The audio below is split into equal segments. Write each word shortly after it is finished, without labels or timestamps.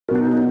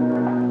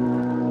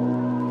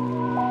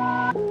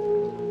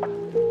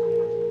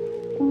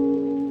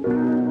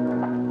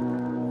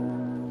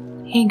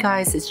Hey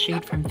guys, it's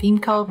Jade from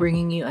Themeco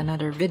bringing you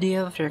another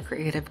video of the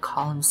Creative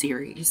Column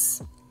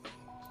series.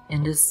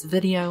 In this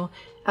video,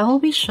 I will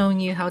be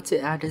showing you how to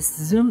add this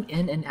zoom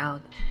in and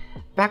out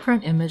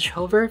background image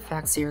hover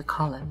effects to your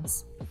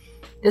columns.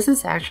 This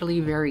is actually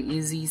very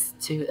easy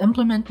to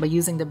implement by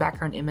using the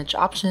background image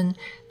option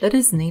that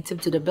is native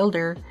to the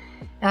builder,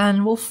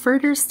 and we'll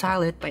further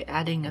style it by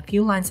adding a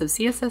few lines of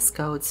CSS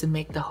code to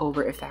make the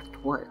hover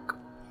effect work.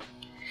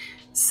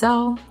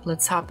 So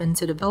let's hop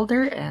into the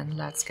builder and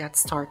let's get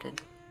started.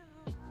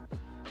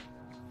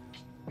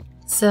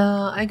 So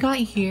I got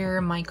here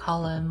my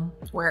column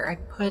where I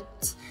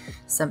put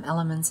some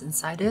elements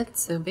inside it.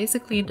 So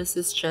basically this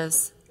is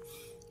just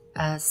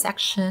a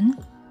section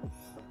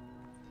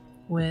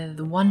with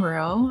 1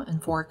 row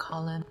and 4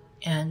 columns.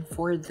 And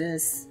for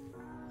this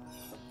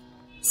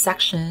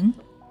section,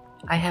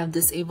 I have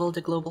disabled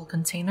the global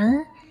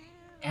container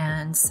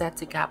and set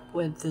the gap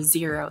with the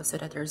 0 so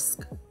that there's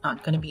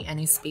not going to be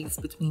any space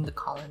between the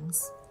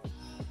columns.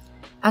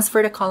 As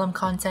for the column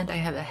content, I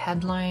have a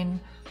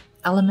headline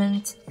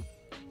element,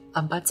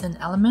 a button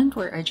element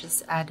where I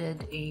just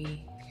added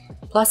a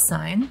plus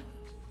sign,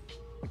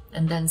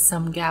 and then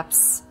some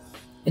gaps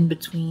in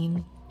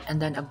between,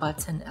 and then a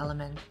button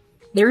element.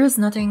 There is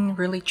nothing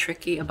really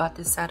tricky about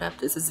this setup.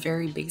 This is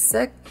very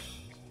basic.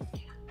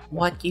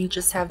 What you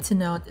just have to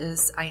note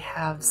is I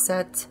have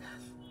set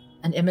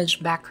an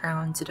image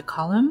background to the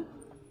column.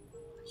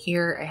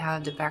 Here I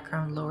have the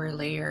background lower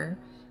layer,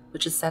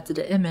 which is set to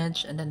the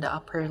image, and then the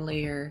upper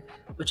layer,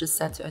 which is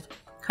set to a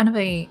kind of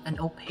an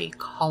opaque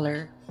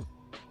color.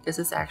 This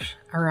is actually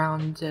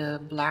around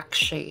the black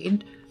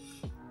shade,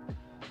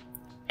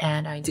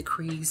 and I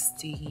decreased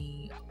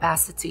the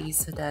opacity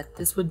so that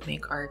this would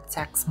make our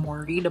text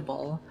more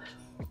readable,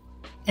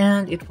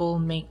 and it will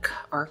make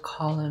our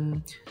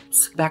column's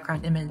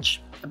background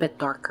image a bit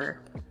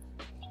darker.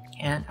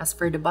 And as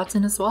for the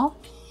button as well,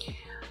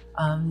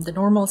 the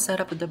normal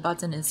setup of the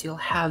button is you'll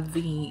have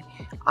the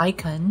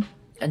icon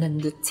and then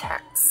the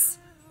text.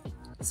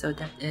 So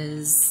that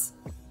is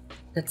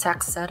the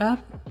text setup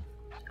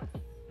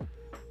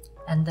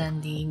and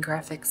then the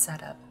graphic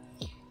setup.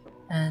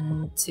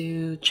 And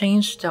to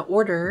change the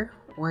order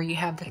where you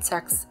have the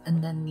text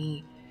and then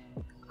the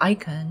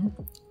icon,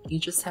 you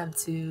just have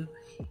to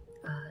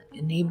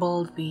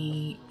enable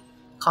the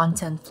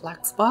content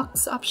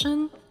flexbox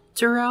option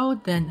to row,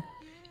 then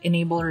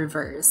enable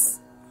reverse.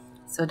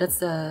 So that's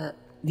the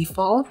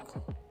default,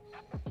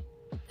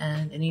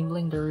 and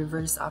enabling the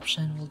reverse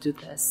option will do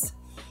this.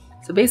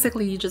 So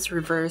basically you just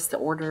reverse the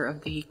order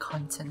of the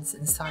contents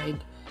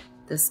inside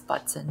this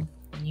button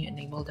when you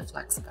enable the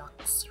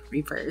flexbox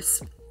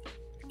reverse.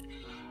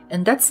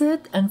 And that's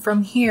it. And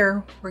from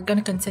here we're going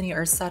to continue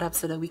our setup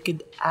so that we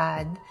could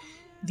add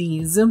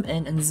the zoom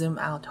in and zoom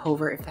out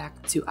hover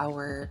effect to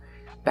our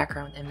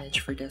background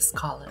image for this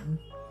column.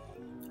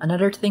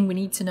 Another thing we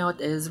need to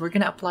note is we're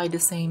going to apply the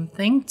same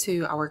thing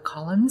to our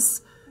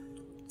columns.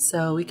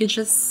 So we could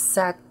just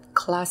set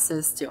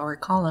classes to our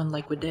column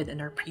like we did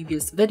in our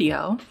previous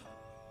video.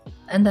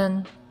 And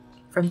then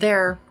from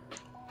there,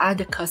 add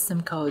the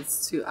custom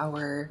codes to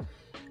our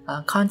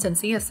content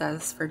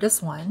CSS for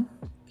this one,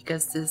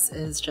 because this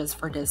is just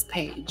for this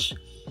page.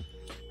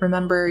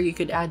 Remember, you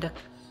could add the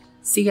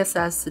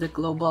CSS to the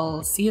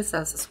global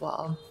CSS as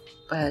well.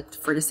 But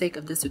for the sake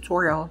of this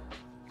tutorial,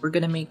 we're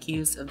going to make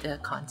use of the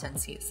content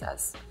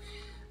CSS.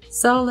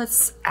 So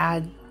let's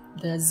add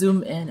the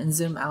zoom in and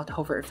zoom out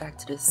hover effect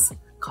to this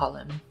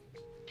column.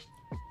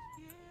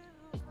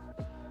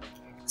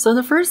 So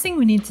the first thing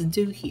we need to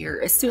do here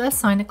is to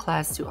assign a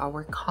class to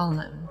our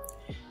column.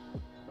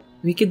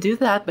 We could do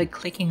that by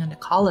clicking on the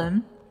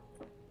column,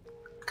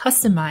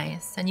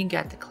 customize, and you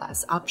get the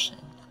class option.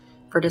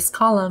 For this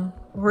column,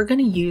 we're going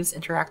to use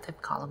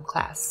interactive column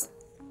class.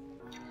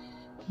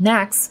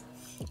 Next,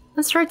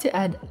 let's try to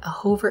add a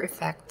hover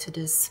effect to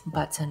this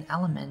button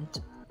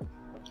element.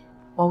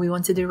 What we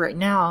want to do right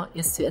now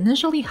is to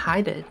initially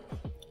hide it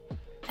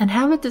and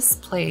have it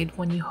displayed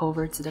when you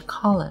hover to the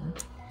column.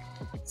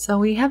 So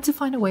we have to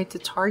find a way to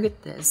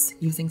target this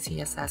using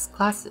CSS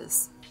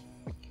classes.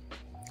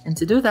 And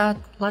to do that,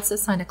 let's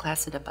assign a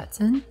class to the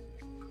button,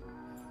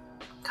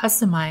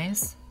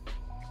 customize,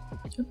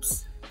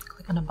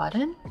 click on the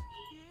button,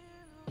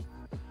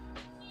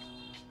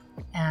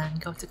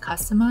 and go to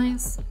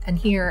customize, and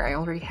here I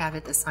already have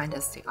it assigned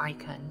as the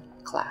icon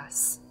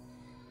class.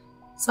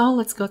 So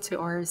let's go to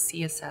our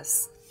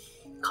CSS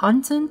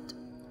content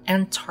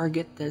and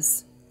target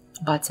this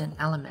button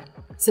element.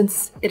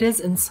 Since it is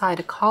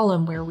inside a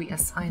column where we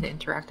assign the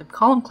interactive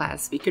column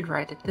class, we could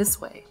write it this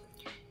way: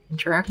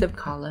 interactive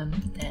column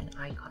then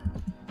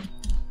icon.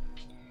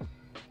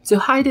 To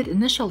hide it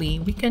initially,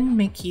 we can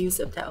make use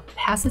of the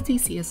opacity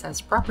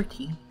CSS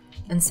property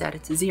and set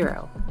it to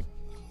 0.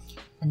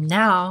 And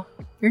now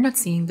you're not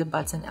seeing the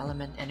button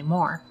element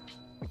anymore.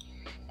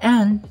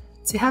 And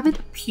to have it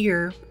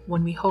appear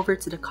when we hover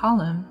to the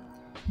column,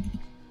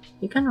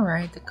 you can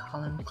write the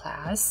column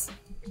class,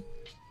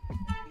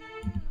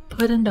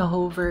 put in the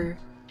hover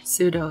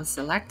pseudo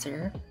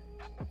selector,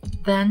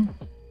 then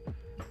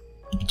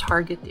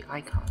target the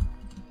icon.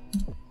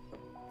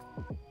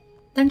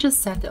 then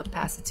just set the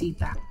opacity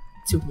back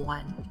to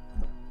 1.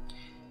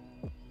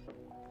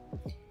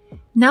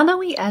 Now that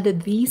we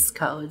added these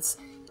codes,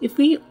 if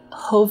we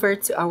hover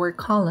to our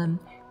column,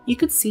 you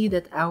could see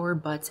that our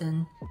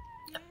button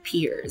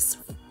appears.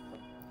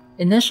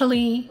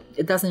 Initially,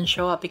 it doesn't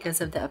show up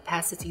because of the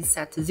opacity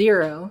set to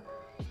 0,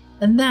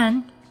 and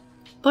then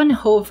upon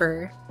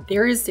hover,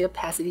 there is the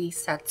opacity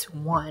set to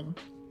 1,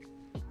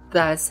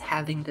 thus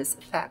having this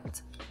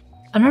effect.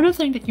 Another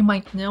thing that you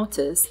might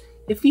notice,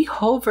 if we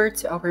hover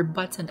to our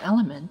button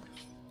element,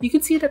 you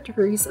can see that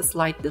there is a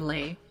slight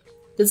delay.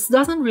 This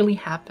doesn't really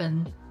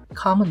happen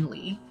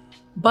commonly,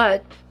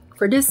 but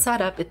for this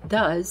setup it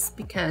does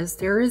because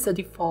there is a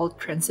default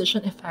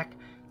transition effect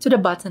to the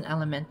button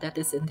element that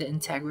is in the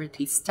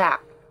integrity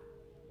stack.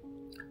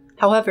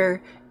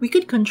 However, we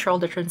could control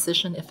the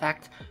transition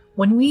effect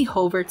when we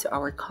hover to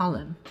our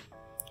column.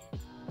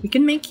 We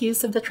can make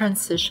use of the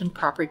transition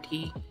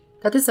property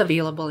that is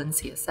available in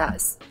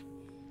CSS.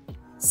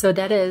 So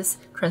that is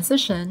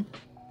transition,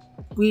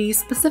 we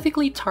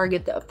specifically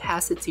target the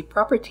opacity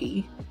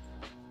property,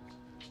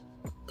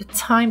 the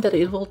time that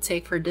it will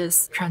take for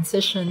this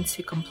transition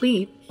to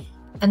complete,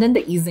 and then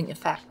the easing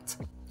effect.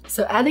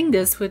 So adding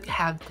this would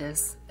have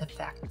this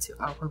effect to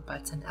our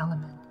button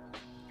element.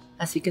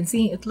 As you can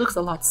see, it looks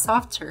a lot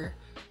softer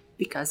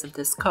because of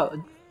this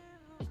code.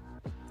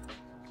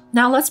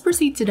 Now let's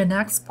proceed to the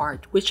next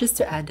part, which is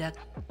to add that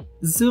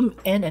zoom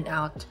in and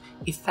out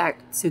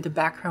effect to the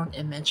background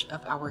image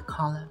of our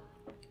column.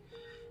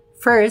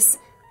 First,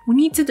 we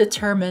need to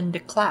determine the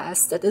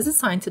class that is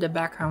assigned to the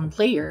background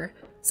layer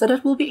so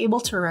that we'll be able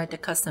to write a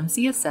custom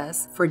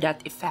CSS for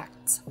that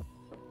effect.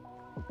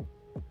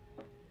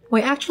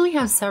 We actually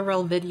have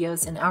several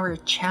videos in our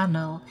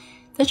channel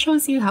that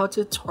shows you how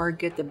to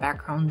target the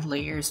background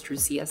layers through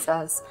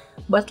CSS,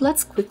 but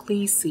let's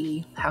quickly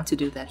see how to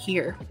do that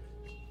here.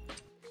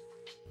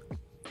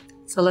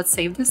 So let's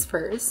save this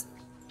first.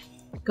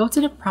 Go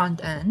to the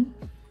front end,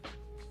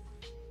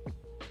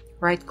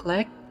 right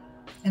click,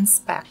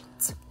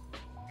 inspect.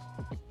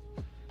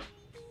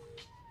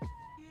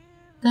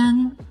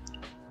 Then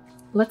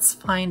let's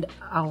find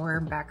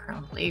our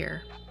background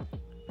layer.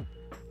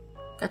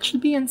 That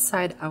should be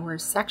inside our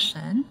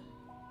section,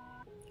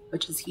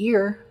 which is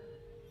here.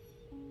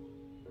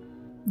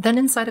 Then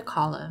inside a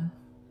column,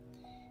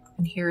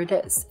 and here it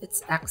is,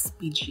 it's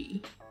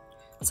XBG.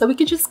 So we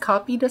could just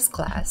copy this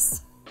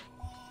class,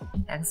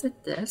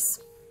 exit this,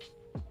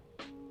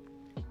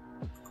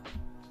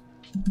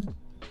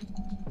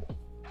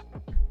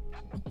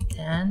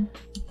 and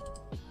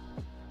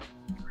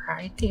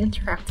write the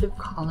interactive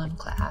column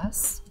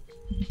class,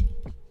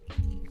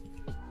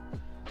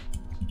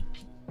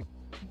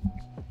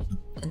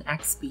 and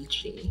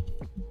XBG.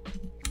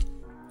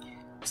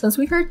 Since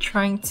we are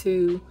trying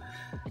to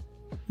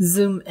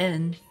zoom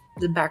in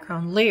the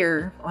background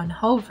layer on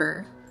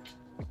hover,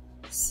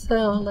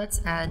 so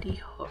let's add the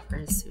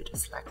hover pseudo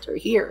selector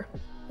here.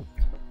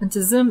 And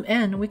to zoom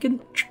in, we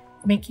can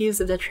make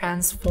use of the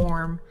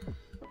transform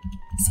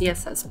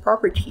CSS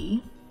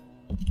property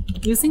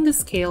using the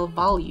scale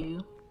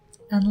value,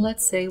 and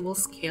let's say we'll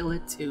scale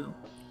it to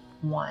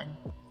 1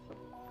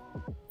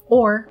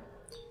 or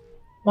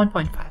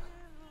 1.5.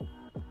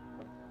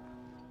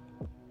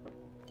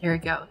 There we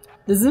go.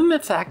 The zoom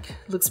effect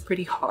looks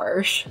pretty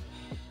harsh,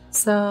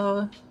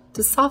 so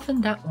to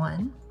soften that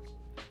one,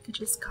 you could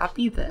just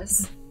copy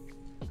this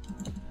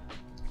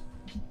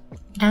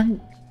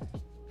and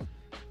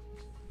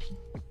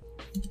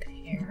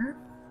there,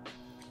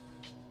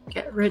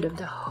 get rid of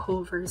the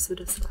hover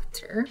pseudo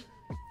selector,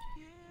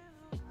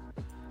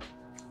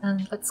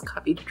 and let's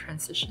copy the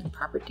transition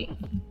property.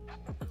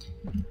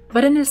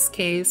 But in this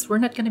case, we're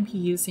not going to be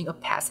using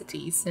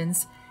opacity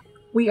since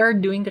we are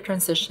doing the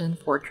transition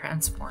for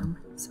transform.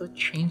 So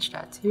change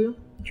that to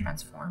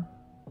transform.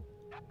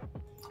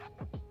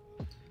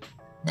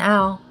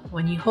 Now,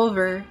 when you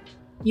hover,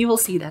 you will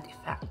see that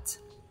effect.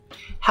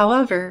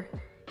 However,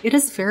 it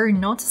is very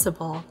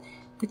noticeable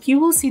that you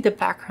will see the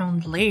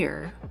background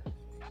layer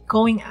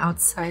going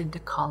outside the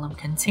column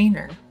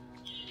container.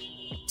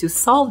 To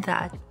solve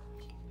that,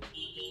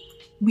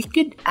 we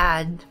could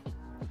add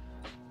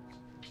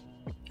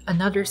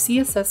another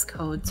CSS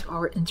code to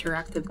our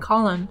interactive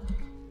column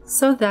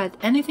so that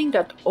anything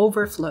that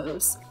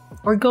overflows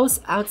or goes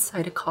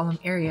outside the column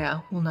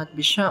area will not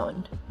be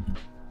shown.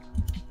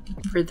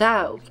 For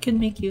that, we can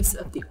make use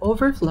of the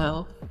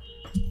overflow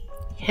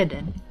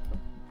hidden.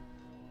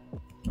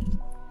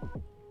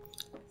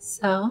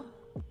 So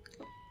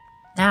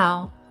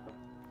now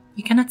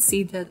you cannot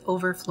see the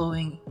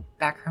overflowing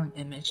background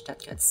image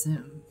that gets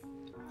zoomed.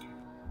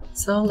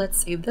 So let's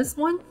save this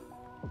one.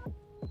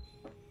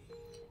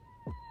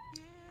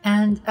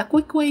 And a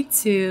quick way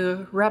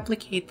to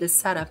replicate this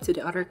setup to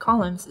the other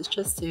columns is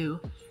just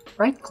to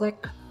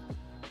right-click,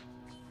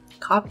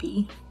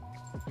 copy,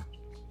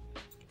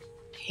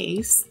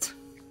 paste,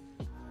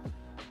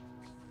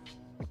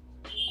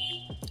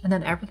 and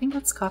then everything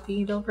that's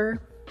copied over,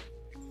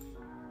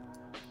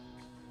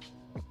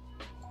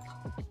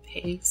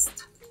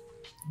 paste,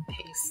 and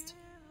paste.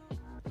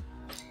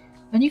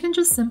 And you can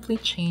just simply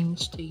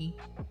change the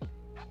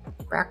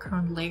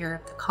background layer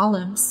of the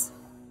columns.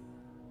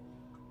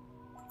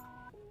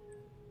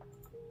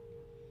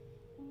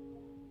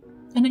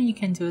 And then you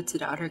can do it to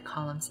the other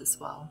columns as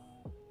well.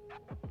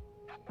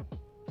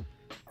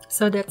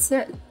 So that's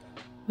it.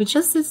 With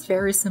just this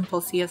very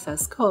simple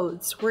CSS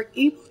codes, we're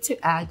able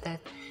to add that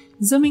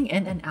zooming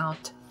in and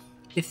out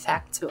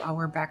effect to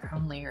our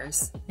background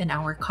layers in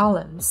our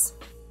columns.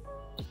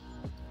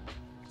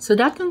 So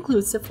that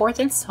concludes the fourth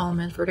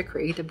installment for the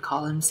Creative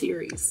Column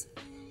series.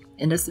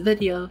 In this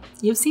video,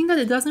 you've seen that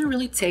it doesn't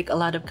really take a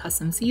lot of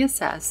custom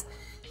CSS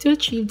to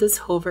achieve this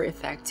hover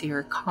effect to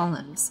your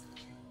columns.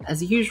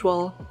 As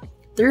usual,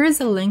 there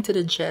is a link to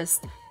the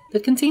gist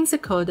that contains the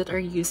code that are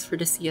used for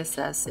the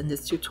CSS in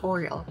this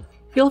tutorial.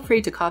 Feel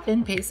free to copy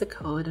and paste the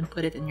code and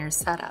put it in your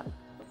setup.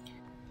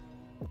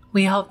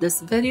 We hope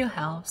this video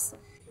helps,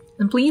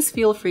 and please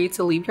feel free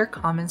to leave your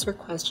comments or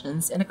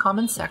questions in the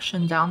comment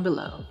section down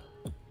below.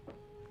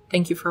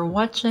 Thank you for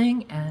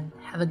watching and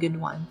have a good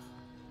one.